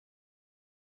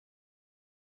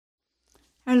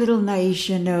our little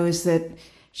Niesha knows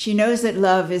that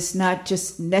love is not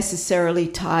just necessarily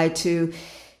tied to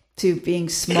being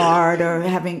smart or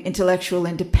having intellectual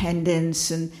independence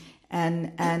and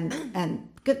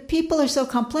good people are so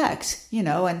complex,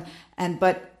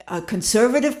 but a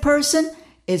conservative person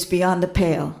is beyond the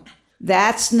pale.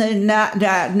 That's no.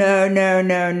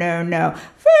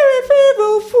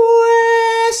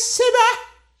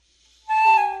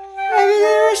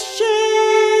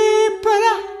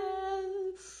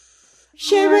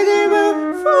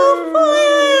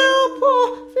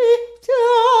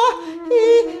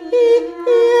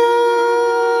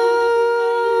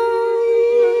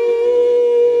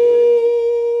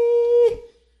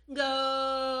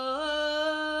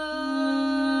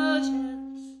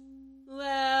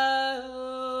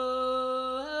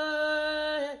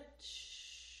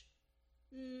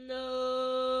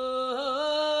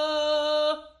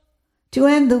 To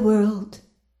end the world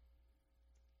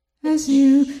as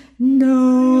you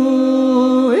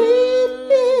know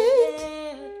it.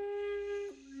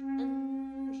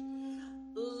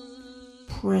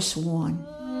 Press 1.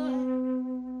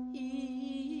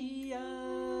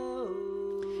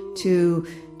 To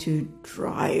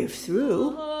drive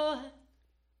through.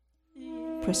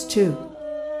 Press 2.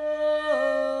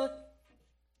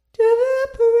 To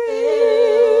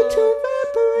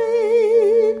evaporate.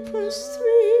 Press 3.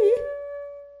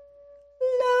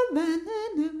 An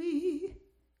enemy.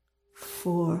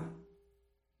 4.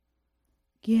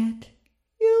 Get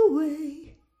your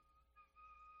way.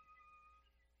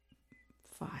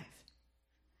 5.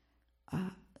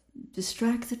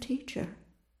 Distract the teacher.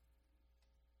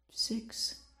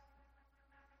 6.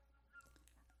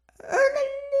 Earn a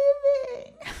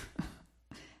living.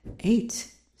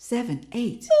 8. 7.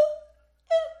 8.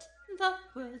 The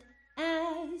world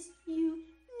as you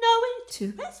know it.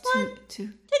 2. Press 2. 1. 2.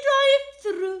 To drive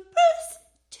through. Press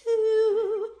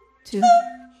 2. 2.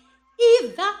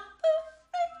 Evaporate.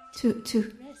 2. 2.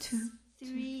 Press 2.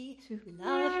 3. 2.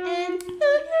 Love and 2.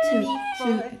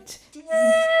 4. 2.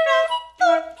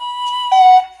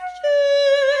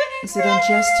 Is it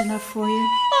unjust enough for you?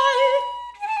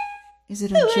 5. Is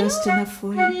it unjust enough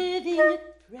for you? Living.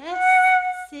 Press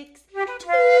 6. 2.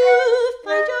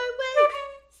 Find your way.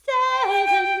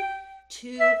 7.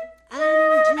 2.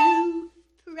 Undo.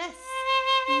 Press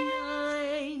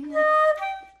 9.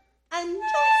 And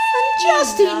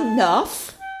Just enough.